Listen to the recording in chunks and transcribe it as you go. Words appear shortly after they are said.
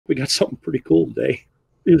We got something pretty cool today.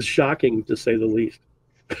 It was shocking, to say the least.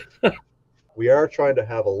 We are trying to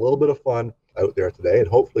have a little bit of fun out there today, and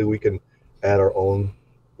hopefully we can add our own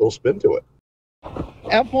little spin to it.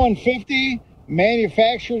 F-150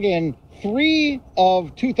 manufactured in 3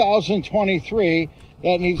 of 2023.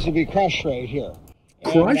 That needs to be crushed right here.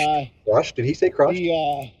 Crushed? And, Crushed? Did he say crushed?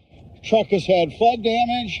 The truck has had flood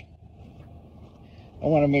damage. I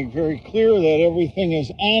want to make very clear that everything is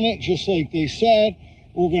on it, just like they said.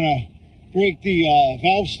 We're going to break the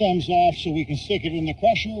valve stems off so we can stick it in the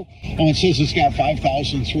crusher. And it says it's got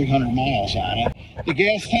 5,300 miles on it. The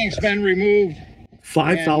gas tank's been removed.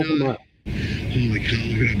 5,000 miles. Holy cow,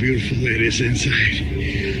 look at how beautiful it is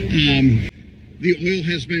inside. The oil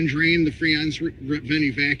has been drained, the Freon's been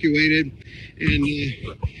evacuated, and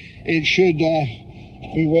it should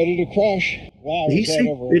be ready to crush. Wow, Did he say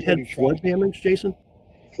it had flood damage, Jason?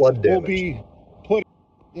 Flood damage.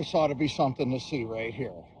 This ought to be something to see right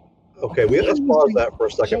here. Okay, let's pause that for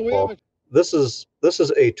a second, Paul. This is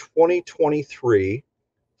a 2023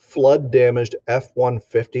 flood damaged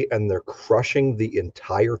F-150, and they're crushing the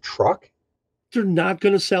entire truck. They're not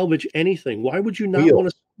going to salvage anything. Why would you not want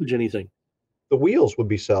to salvage anything? The wheels would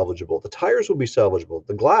be salvageable. The tires would be salvageable.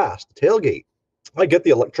 The glass, the tailgate. I get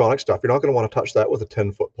the electronic stuff. You're not going to want to touch that with a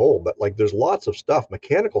 10-foot pole, but like there's lots of stuff,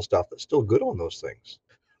 mechanical stuff that's still good on those things.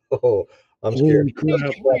 Oh, I'm scared.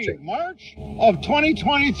 March of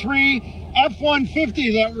 2023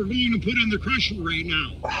 F-150 that we're going to put in the crusher right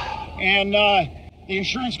now. And the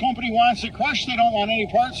insurance company wants it crushed. They don't want any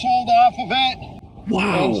parts sold off of it.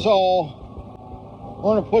 Wow. And so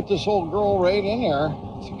we're going to put this old girl right in there.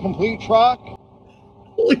 It's a complete truck.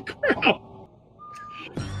 Holy crap.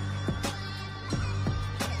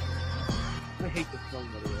 I hate this phone,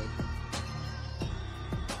 by the way.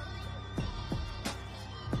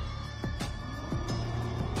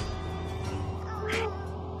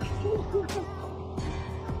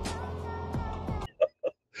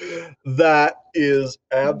 That is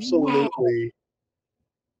absolutely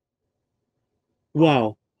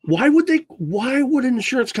wow. Why would an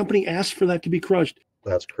insurance company ask for that to be crushed?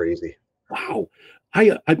 That's crazy. Wow.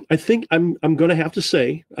 I think I'm going to have to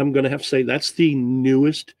say that's the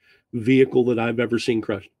newest vehicle that I've ever seen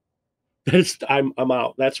crushed. I'm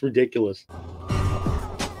out. That's ridiculous.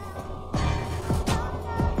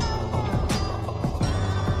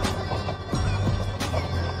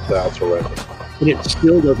 That's horrendous. And it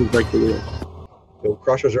still doesn't break the wheel. The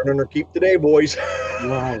crushers earning their keep today, boys.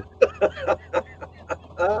 Wow.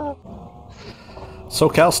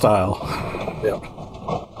 SoCal style. Yeah.